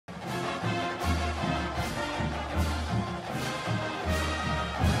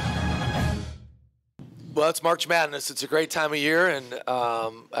Well, it's March Madness. It's a great time of year, and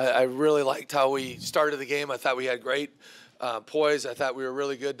I really liked how we started the game. I thought we had great poise. I thought we were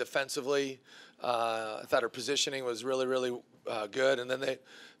really good defensively. I thought our positioning was really good, and then they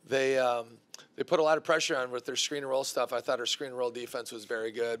put a lot of pressure on with their screen and roll stuff. I thought our screen and roll defense was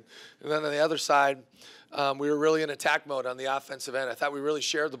very good. And then on the other side, we were really in attack mode on the offensive end. I thought we really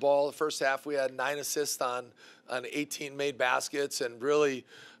shared the ball. The first half, we had 9 assists on 18 made baskets, and really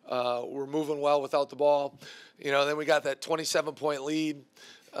we're moving well without the ball. You know, then we got that 27-point lead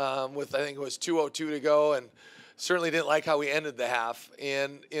with, I think it was 2:02 to go, and certainly didn't like how we ended the half.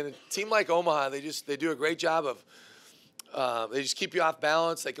 And in a team like Omaha, they do a great job of they just keep you off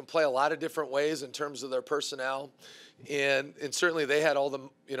balance. They can play a lot of different ways in terms of their personnel. And certainly they had all the,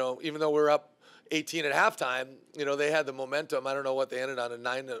 you know, even though we're up 18 at halftime, you know, they had the momentum. I don't know what they ended on, a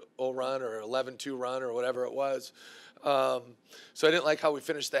 9-0 run or 11-2 run or whatever it was. So I didn't like how we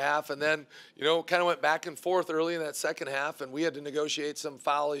finished the half. And then, you know, kind of went back and forth early in that second half, and we had to negotiate some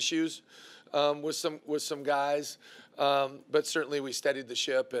foul issues with some guys. But certainly we steadied the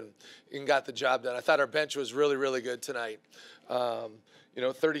ship and got the job done. I thought our bench was really good tonight. You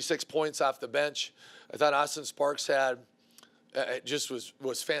know, 36 points off the bench. I thought Austin Sparks had just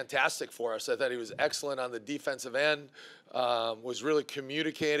was fantastic for us. I thought he was excellent on the defensive end, was really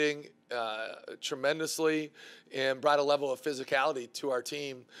communicating tremendously, and brought a level of physicality to our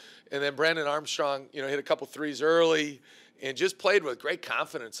team. And then Brandon Armstrong, you know, hit a couple threes early and just played with great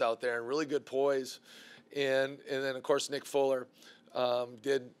confidence out there and really good poise. And then, of course, Nick Fuller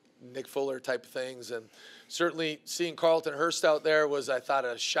did Nick Fuller type things. And certainly seeing Carlton Hurst out there was, I thought,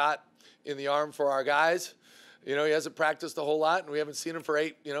 a shot in the arm for our guys. You know, he hasn't practiced a whole lot, and we haven't seen him for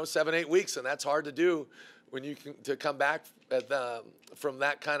 7, 8 weeks, and that's hard to do when you can to come back from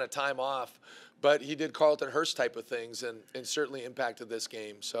that kind of time off. But he did Carlton Hurst type of things and certainly impacted this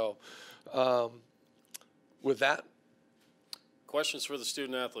game. So with that. Questions for the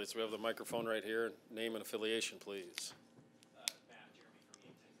student athletes. We have the microphone right here. Name and affiliation, please. Matt, Jeremy from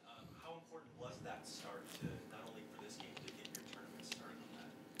Yankton. How important was that start to not only for this game, to get your tournament started on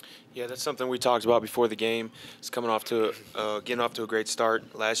that? Yeah, that's something we talked about before the game. It's coming off to getting off to a great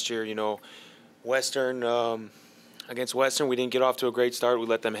start. Last year, you know, against Western, we didn't get off to a great start. We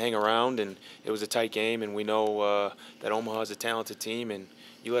let them hang around, and it was a tight game. And we know that Omaha is a talented team, and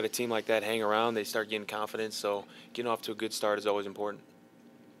you let a team like that hang around, they start getting confidence. So getting off to a good start is always important.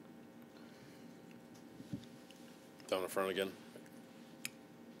 Down in front again.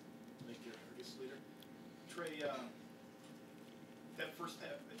 Thank you, leader. Trey, that first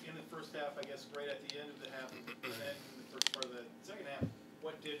half, in the first half, I guess right at the end of the half, and then in the first part of the second half,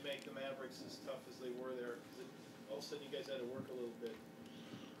 what did make the Mavericks as tough as they were there? All of a sudden, you guys had to work a little bit.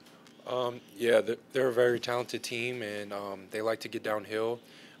 Yeah, they're a very talented team, and they like to get downhill.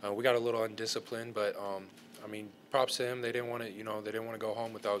 We got a little undisciplined, but I mean, props to them. They didn't want to, they didn't want to go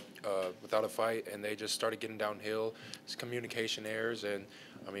home without a fight, and they just started getting downhill. It's communication errors, and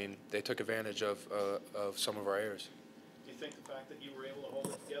I mean, they took advantage of some of our errors. Do you think the fact that you were able to hold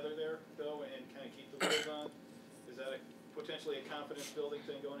it together there, though, and kind of keep the wheels on, is that potentially a confidence-building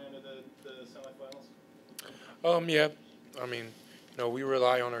thing going into the semifinals? Yeah, I mean, we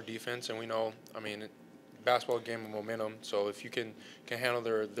rely on our defense, and we know, I mean, basketball game of momentum. So if you can handle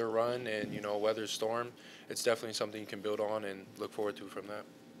their run and weather storm, it's definitely something you can build on and look forward to from that.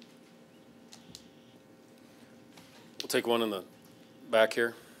 We'll take one in the back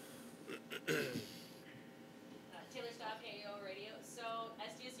here. Taylor Staub, KAO Radio. So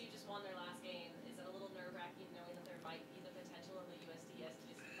SDSU just won their last game. Is it a little nerve-wracking knowing that there might be the potential of the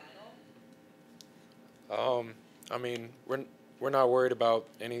USD-SDSU final? I mean, we're not worried about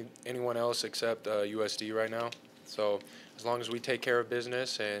anyone else except USD right now. So as long as we take care of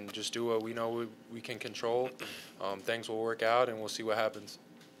business and just do what we know we can control, things will work out, and we'll see what happens.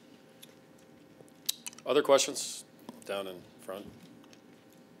 Other questions? Down in front.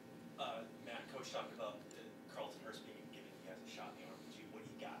 Matt, Coach talked about Carlton Hurst being giving you guys a shot in the arm. What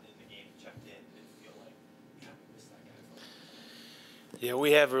he got in the game, checked in, didn't feel like you haven't missed that guy. Yeah,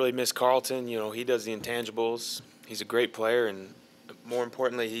 we have really missed Carlton. He does the intangibles. He's a great player, and more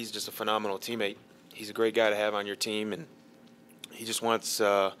importantly, he's just a phenomenal teammate. He's a great guy to have on your team, and he just wants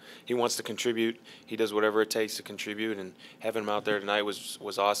to contribute. He does whatever it takes to contribute, and having him out there tonight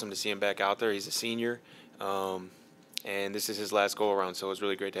was awesome to see him back out there. He's a senior, and this is his last go-around, so it was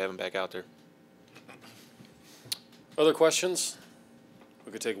really great to have him back out there. Other questions?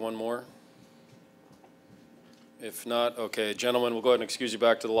 We could take one more. If not, okay. Gentlemen, we'll go ahead and excuse you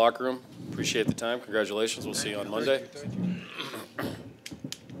back to the locker room. Appreciate the time. Congratulations. We'll see you on Monday.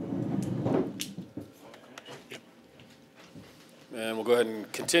 And we'll go ahead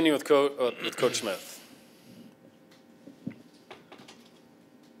and continue with Coach Smith.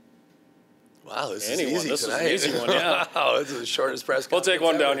 this Anyone. is easy This tonight. is an easy one, yeah. Wow, this is the shortest press We'll take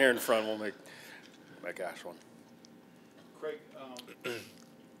conference one down ever. here in front. We'll make Ash one. Craig, a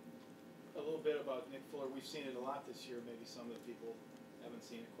little bit about Nick Fuller. We've seen it a lot this year. Maybe some of the people haven't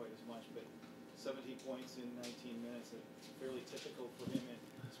seen it quite as much, but 17 points in 19 minutes, fairly typical for him,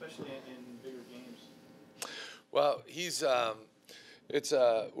 especially in bigger games. Well, he's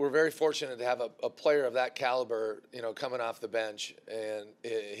we're very fortunate to have a player of that caliber, coming off the bench, and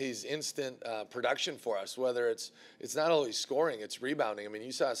he's instant production for us. Whether it's not only scoring, it's rebounding. I mean,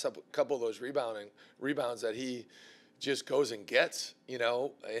 you saw a couple of those rebounds that he just goes and gets,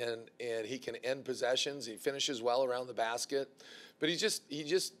 and he can end possessions. He finishes well around the basket, but he's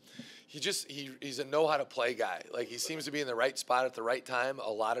a know how to play guy. Like, he seems to be in the right spot at the right time a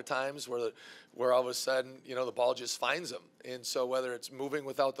lot of times, where all of a sudden, the ball just finds him. And so whether it's moving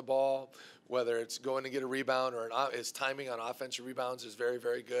without the ball, whether it's going to get a rebound, or his timing on offensive rebounds is very,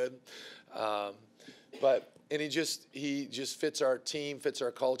 very good. He just fits our team, fits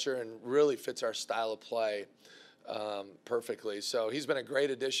our culture, and really fits our style of play perfectly. So he's been a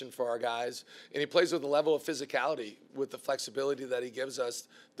great addition for our guys, and he plays with a level of physicality, with the flexibility that he gives us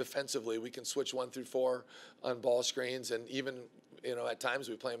defensively. We can switch 1 through 4 on ball screens, and even at times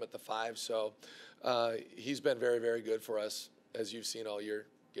we play him at the 5. So he's been very, very good for us, as you've seen all year,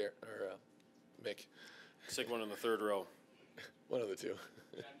 Mick. Take one in the third row. One of the two.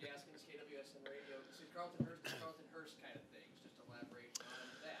 John Gaskins, KWSN Radio. This is Carlton Hurst kind of things. Just elaborate on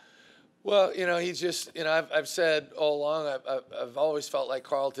that. Well, he's just, I've said all along, I've always felt like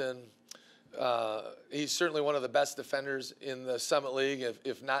Carlton, he's certainly one of the best defenders in the Summit League,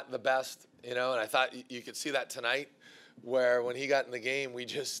 if not the best, and I thought you could see that tonight, where when he got in the game,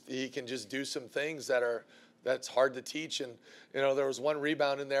 he can just do some things that's hard to teach. And, there was one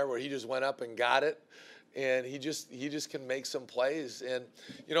rebound in there where he just went up and got it. And he just can make some plays. And,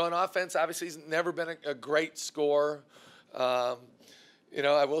 on offense, obviously he's never been a great scorer. I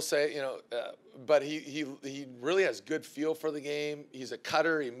will say, but he really has good feel for the game. He's a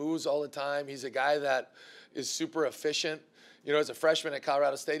cutter. He moves all the time. He's a guy that is super efficient. As a freshman at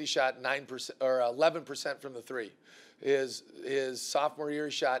Colorado State, he shot 9% or 11% from the 3. His sophomore year,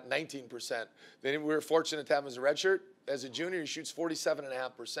 he shot 19%. Then we were fortunate to have him as a redshirt. As a junior, he shoots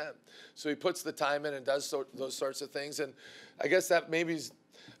 47.5%. So he puts the time in and does those sorts of things. And I guess that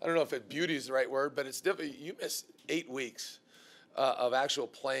I don't know if beauty is the right word, but it's difficult. You miss 8 weeks of actual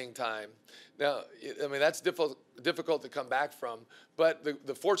playing time. Now, that's difficult to come back from. But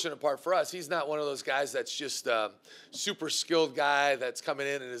the fortunate part for us, he's not one of those guys that's just a super skilled guy that's coming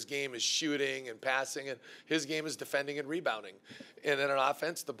in and his game is shooting and passing, and his game is defending and rebounding. And then on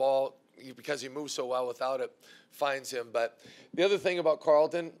offense, the ball, because he moves so well without it, finds him. But the other thing about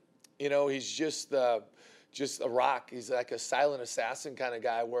Carlton, he's just a rock. He's like a silent assassin kind of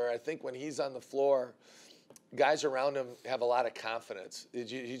guy, where I think when he's on the floor, guys around him have a lot of confidence.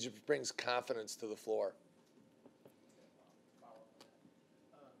 He just brings confidence to the floor.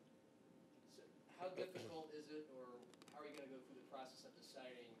 How difficult is it, or how are you going to go through the process of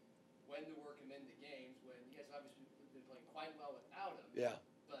deciding when to work him into games, when you guys obviously been playing quite well without him? Yeah.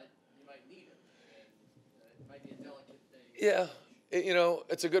 But you might need him, and it might be a delicate thing. Yeah,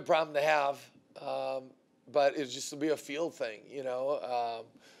 it's a good problem to have, but it's just to be a field thing,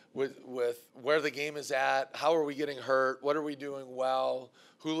 with where the game is at, how are we getting hurt, what are we doing well,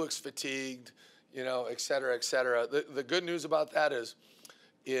 who looks fatigued, et cetera, et cetera. The good news about that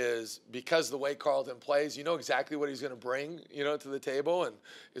is because the way Carlton plays, exactly what he's going to bring, to the table, and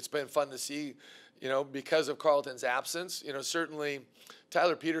it's been fun to see, because of Carlton's absence. Certainly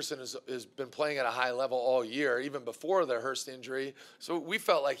Tyler Peterson has been playing at a high level all year, even before the Hurst injury. So we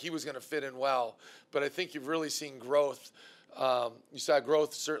felt like he was going to fit in well. But I think you've really seen growth. You saw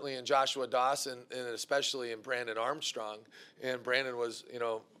growth certainly in Joshua Dawson and especially in Brandon Armstrong. And Brandon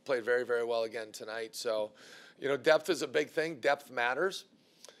played very, very well again tonight. So, depth is a big thing. Depth matters.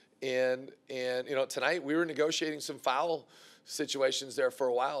 And tonight we were negotiating some foul situations there for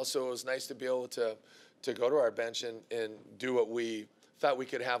a while. So it was nice to be able to go to our bench and do what we thought we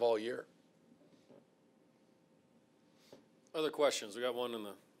could have all year. Other questions? We got one in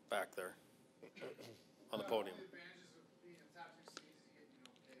the back there on the podium.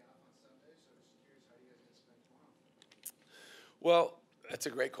 Well, that's a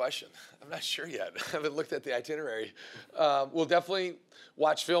great question. I'm not sure yet. I haven't looked at the itinerary. We'll definitely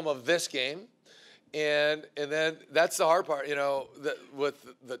watch film of this game. And then that's the hard part, with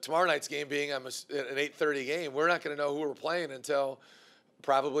the tomorrow night's game being an 8:30 game, we're not going to know who we're playing until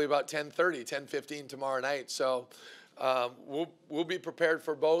probably about 10:30, 10:15 tomorrow night. So we'll be prepared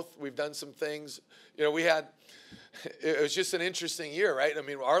for both. We've done some things. We had it was just an interesting year, right? I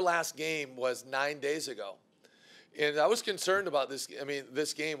mean, our last game was 9 days ago. And I was concerned about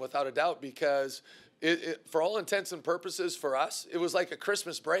this game without a doubt, because for all intents and purposes for us, it was like a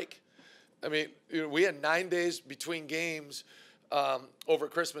Christmas break. I mean, we had 9 days between games over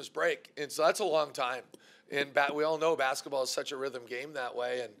Christmas break, and so that's a long time. And we all know basketball is such a rhythm game that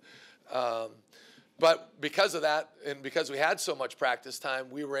way. And but because of that, and because we had so much practice time,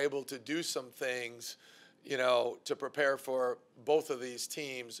 we were able to do some things, to prepare for both of these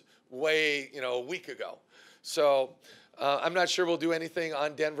teams way, a week ago. So I'm not sure we'll do anything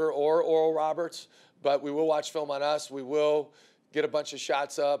on Denver or Oral Roberts, but we will watch film on us. We will get a bunch of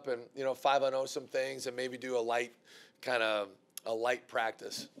shots up and, 5-on-0 some things, and maybe do a light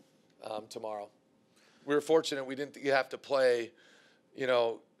practice tomorrow. We were fortunate we didn't have to play,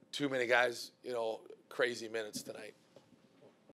 too many guys, crazy minutes tonight.